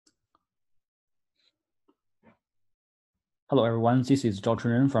Hello, everyone. This is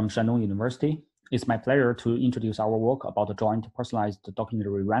Zhaochun from Shandong University. It's my pleasure to introduce our work about joint personalized document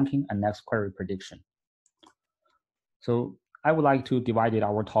reranking and next query prediction. So I would like to divide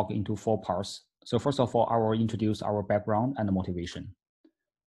our talk into 4 parts. So first of all, I will introduce our background and motivation.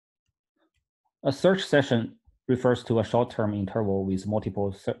 A search session refers to a short-term interval with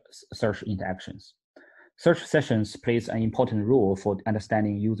multiple search interactions. Search sessions plays an important role for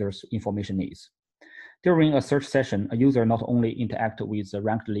understanding users' information needs. During a search session, a user not only interacts with the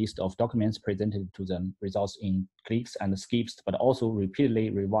ranked list of documents presented to them, results in clicks and skips, but also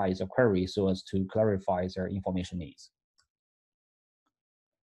repeatedly revise a query so as to clarify their information needs.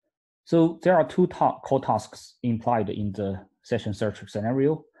 So there are 2 core tasks implied in the session search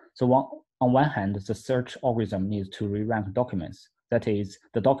scenario. So on one hand, the search algorithm needs to re-rank documents, that is,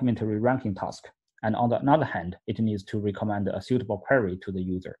 the document re-ranking task. And on the other hand, it needs to recommend a suitable query to the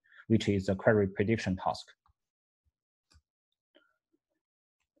user, which is a query prediction task.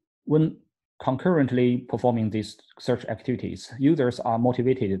 When concurrently performing these search activities, users are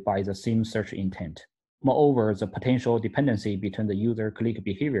motivated by the same search intent. Moreover, the potential dependency between the user click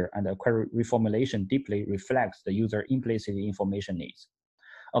behavior and the query reformulation deeply reflects the user implicit information needs.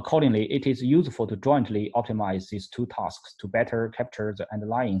 Accordingly, it is useful to jointly optimize these 2 tasks to better capture the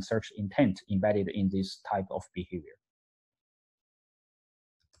underlying search intent embedded in this type of behavior.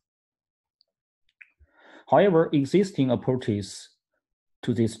 However, existing approaches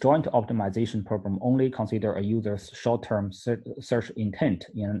to this joint optimization problem only consider a user's short-term search intent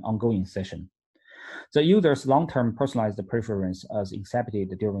in an ongoing session. The user's long-term personalized preference as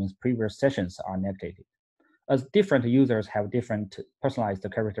exhibited during previous sessions are negated. As different users have different personalized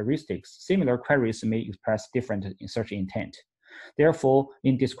characteristics, similar queries may express different search intent. Therefore,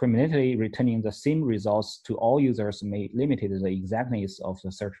 indiscriminately returning the same results to all users may limit the exactness of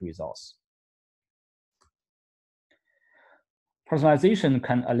the search results. Personalization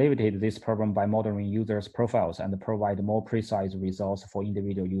can alleviate this problem by modeling users' profiles and provide more precise results for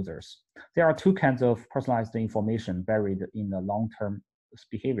individual users. There are 2 kinds of personalized information buried in the long-term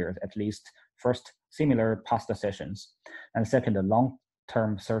behaviors, at least. First, similar past sessions, and second,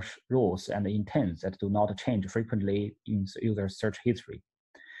 long-term search rules and intents that do not change frequently in the user's search history.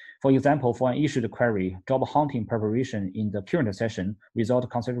 For example, for an issued query, job hunting preparation in the current session, without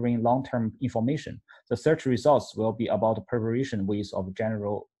considering long-term information, the search results will be about preparation with of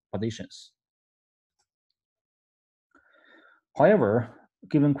general positions. However,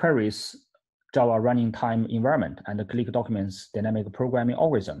 given queries, Java running time environment, and the click documents dynamic programming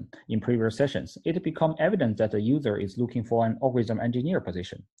algorithm in previous sessions, it becomes evident that the user is looking for an algorithm engineer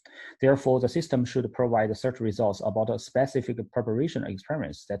position. Therefore, the system should provide search results about a specific preparation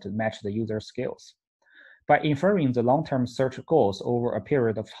experiments that match the user's skills. By inferring the long-term search goals over a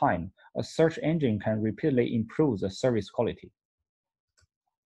period of time, a search engine can repeatedly improve the service quality.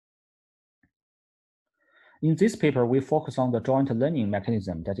 In this paper, we focus on the joint learning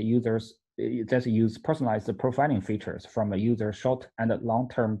mechanism that use personalized profiling features from a user's short and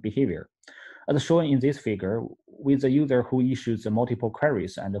long-term behavior. As shown in this figure, with the user who issues multiple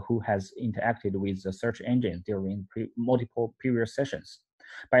queries and who has interacted with the search engine during multiple previous sessions.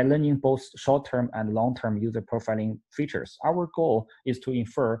 By learning both short-term and long-term user profiling features, our goal is to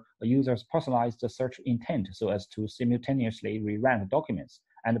infer a user's personalized search intent so as to simultaneously re-rank documents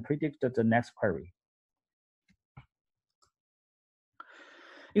and predict the next query.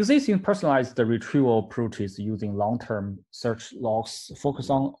 Existing personalized retrieval approaches using long-term search logs focus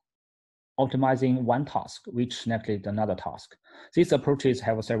on optimizing one task, which neglects another task. These approaches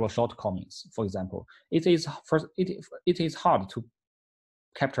have several shortcomings. For example, it is hard to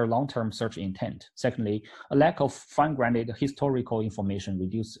capture long-term search intent. Secondly, a lack of fine-grained historical information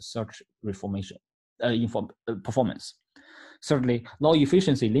reduces search performance. Thirdly, low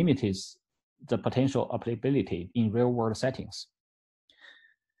efficiency limits the potential applicability in real-world settings.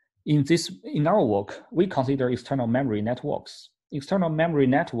 In our work, we consider external memory networks. External memory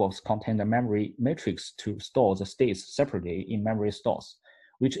networks contain a memory matrix to store the states separately in memory stores,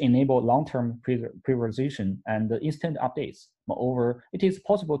 which enable long-term preservation and instant updates. Moreover, it is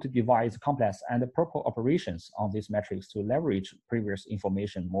possible to devise complex and proper operations on this matrix to leverage previous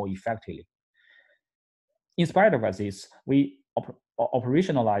information more effectively. In spite of this, we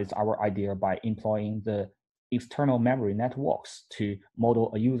operationalized our idea by employing the external memory networks to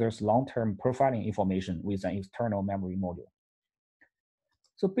model a user's long-term profiling information with an external memory module.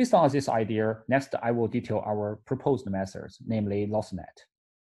 So based on this idea, next I will detail our proposed methods, namely LossNet.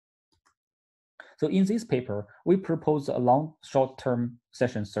 So in this paper, we propose a long short-term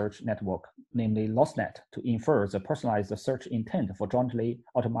session search network, namely LossNet, to infer the personalized search intent for jointly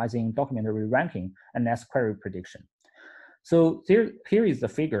optimizing document re-ranking and next query prediction. So here is the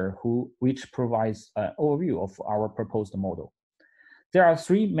figure which provides an overview of our proposed model. There are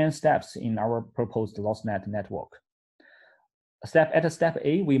three main steps in our proposed LossNet network. At step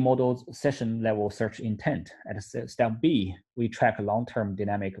A, we model session level search intent. At step B, we track long-term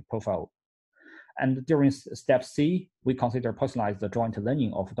dynamic profile. And during step C, we consider personalized joint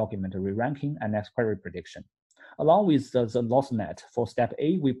learning of document re-ranking and next query prediction. Along with the LossNet, for step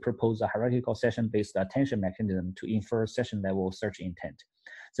A, we propose a hierarchical session-based attention mechanism to infer session-level search intent.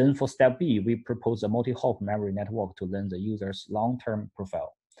 Then for step B, we propose a multi-hop memory network to learn the user's long-term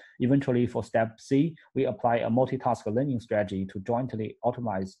profile. Eventually, for step C, we apply a multitask learning strategy to jointly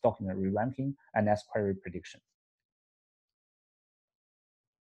optimize document re-ranking and next query prediction.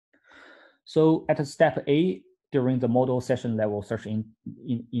 So at step A, during the model session level search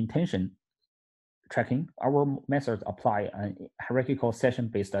intention tracking, our methods apply a hierarchical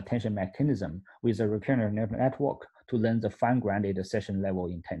session-based attention mechanism with a recurrent network to learn the fine-grained session-level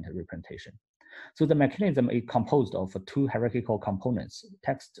intent representation. So the mechanism is composed of two hierarchical components,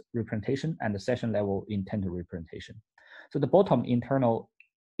 text representation and the session-level intent representation. So the bottom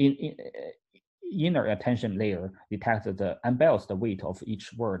inner attention layer detects the unbalanced weight of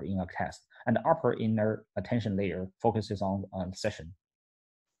each word in a text, and the upper inner attention layer focuses on session.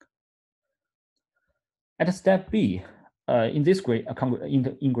 At step B, in this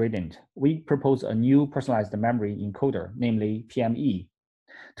ingredient, we propose a new personalized memory encoder, namely PME,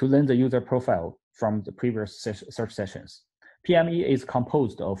 to learn the user profile from the previous search sessions. PME is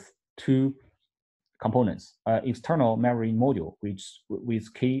composed of two components, external memory module,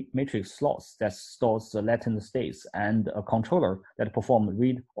 with key matrix slots that stores the latent states, and a controller that performs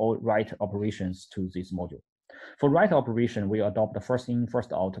read or write operations to this module. For write operation, we adopt the first in,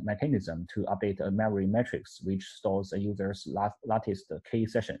 first out mechanism to update a memory matrix, which stores a user's latest key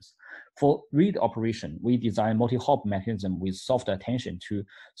sessions. For read operation, we design multi-hop mechanism with soft attention to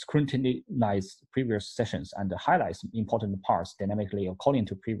scrutinize previous sessions and highlight important parts dynamically according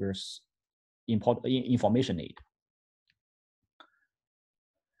to previous information need.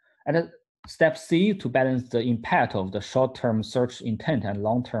 At step C, to balance the impact of the short-term search intent and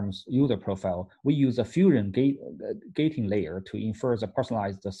long-term user profile, we use a fusion gating layer to infer the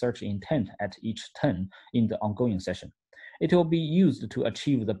personalized search intent at each turn in the ongoing session. It will be used to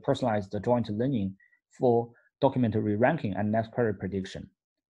achieve the personalized joint learning for document re-ranking and next query prediction.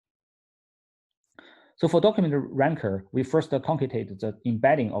 So for document ranker, we first concatenate the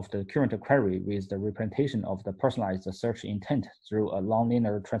embedding of the current query with the representation of the personalized search intent through a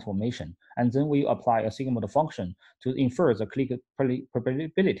nonlinear transformation. And then we apply a sigma function to infer the click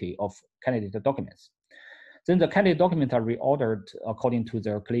probability of candidate documents. Then the candidate documents are reordered according to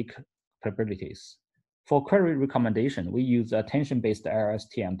their click probabilities. For query recommendation, we use attention-based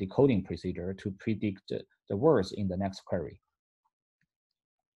LSTM decoding procedure to predict the words in the next query.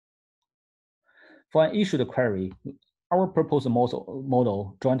 For an issued query, our proposed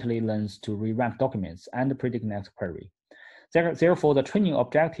model jointly learns to re-rank documents and predict next query. Therefore, the training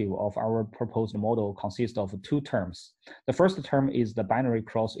objective of our proposed model consists of two terms. The first term is the binary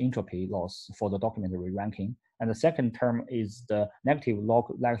cross entropy loss for the document re-ranking, and the second term is the negative log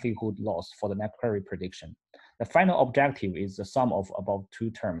likelihood loss for the next query prediction. The final objective is the sum of above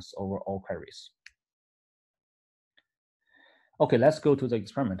two terms over all queries. Okay, let's go to the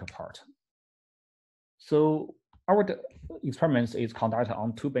experimental part. So our experiments is conducted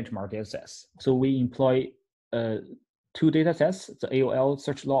on two benchmark datasets. So we employ two datasets, the AOL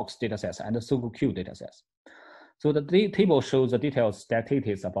search logs datasets and the SOGOQ datasets. So the table shows the detailed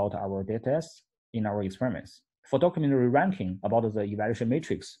statistics about our datasets in our experiments. For document re-ranking about the evaluation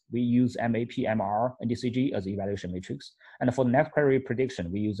matrix, we use MAP, MR, and DCG as evaluation matrix. And for the next query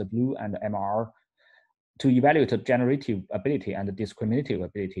prediction, we use the BLUE and MR to evaluate the generative ability and the discriminative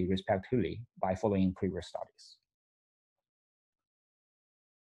ability respectively by following previous studies.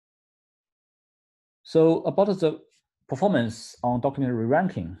 So about the performance on document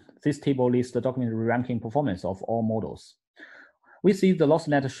re-ranking, this table lists the document re-ranking performance of all models. We see the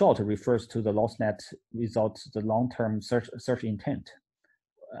LossNet short refers to the LossNet without the long-term search intent.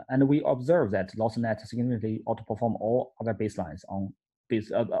 And we observe that LossNet significantly outperform all other baselines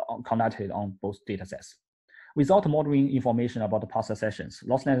conducted on both datasets. Without modeling information about the past sessions,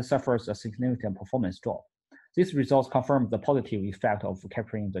 LossNet suffers a significant performance drop. These results confirm the positive effect of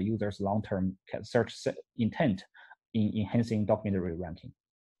capturing the user's long-term search intent in enhancing document re-ranking.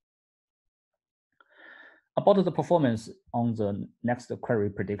 About the performance on the next query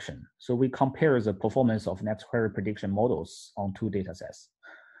prediction. So we compare the performance of next query prediction models on two datasets.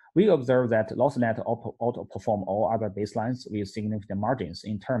 We observe that LossNet outperform all other baselines with significant margins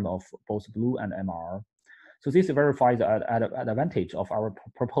in terms of both BLUE and MR. So this verifies the advantage of our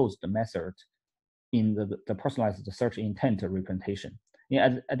proposed method in the personalized search intent representation.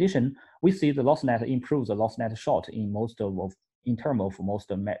 In addition, we see the loss net improves the loss net short in terms of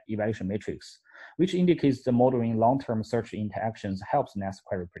most evaluation metrics, which indicates the modeling long-term search interactions helps next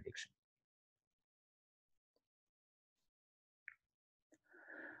query prediction.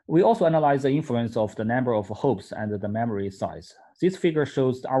 We also analyze the influence of the number of hopes and the memory size. This figure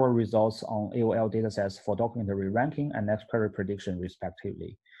shows our results on AOL datasets for document reranking and next query prediction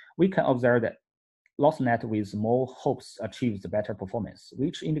respectively. We can observe that loss-net with more hopes achieves better performance,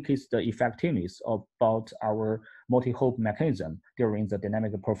 which indicates the effectiveness about our multi-hope mechanism during the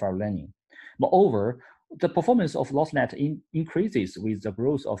dynamic profile learning. Moreover, the performance of loss-net increases with the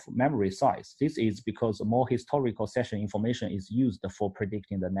growth of memory size. This is because more historical session information is used for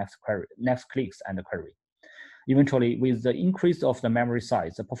predicting the next clicks and the query. Eventually, with the increase of the memory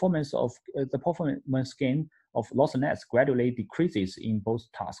size, the performance gain of loss-nets gradually decreases in both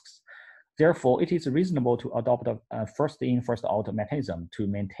tasks. Therefore, it is reasonable to adopt a first-in, first-out mechanism to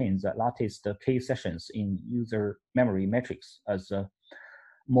maintain the latest K sessions in user memory metrics, as a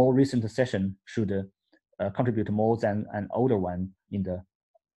more recent session should contribute more than an older one in the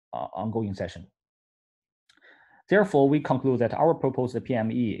ongoing session. Therefore, we conclude that our proposed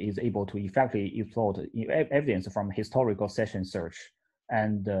PME is able to effectively exploit evidence from historical session search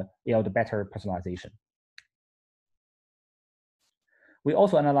and yield better personalization. We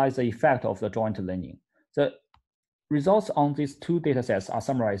also analyze the effect of the joint learning. The results on these two datasets are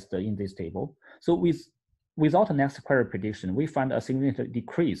summarized in this table. So without a next query prediction, we find a significant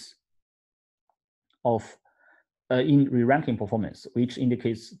decrease in re-ranking performance, which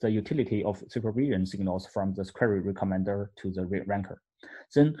indicates the utility of supervision signals from the query recommender to the ranker.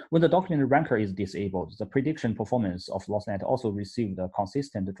 Then when the document ranker is disabled, the prediction performance of loss-net also received a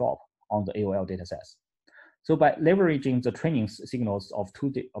consistent drop on the AOL datasets. So by leveraging the training signals of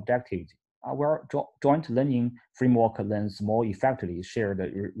two objectives, our joint learning framework learns more effectively shared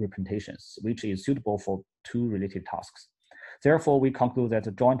representations, which is suitable for two related tasks. Therefore, we conclude that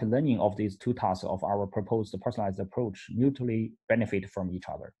the joint learning of these two tasks of our proposed personalized approach mutually benefit from each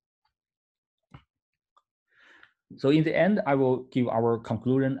other. So in the end, I will give our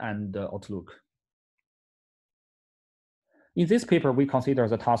conclusion and outlook. In this paper, we consider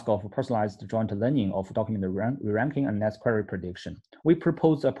the task of personalized joint learning of document re-ranking and next query prediction. We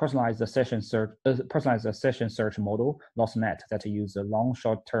propose a personalized session search model, loss-net, that uses a long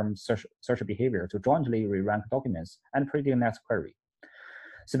short-term search behavior to jointly re-rank documents and predict next query.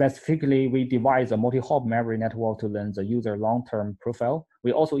 Specifically, we devise a multi-hop memory network to learn the user long-term profile.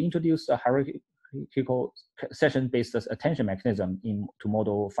 We also introduce a hierarchical session-based attention mechanism to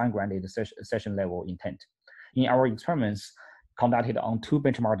model fine-grained session-level intent. In our experiments conducted on two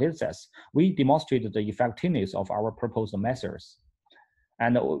benchmark datasets, we demonstrated the effectiveness of our proposed methods.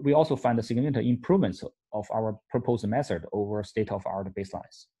 And we also found a significant improvements of our proposed method over state-of-art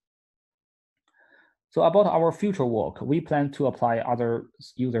baselines. So about our future work, we plan to apply other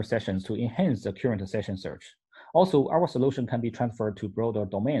user sessions to enhance the current session search. Also, our solution can be transferred to broader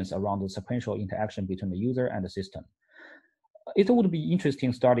domains around the sequential interaction between the user and the system. It would be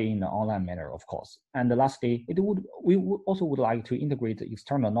interesting studying in an online manner, of course. And lastly, we also would like to integrate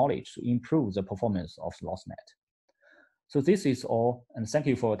external knowledge to improve the performance of loss-net. So this is all, and thank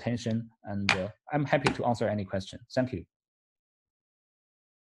you for attention, and I'm happy to answer any question. Thank you.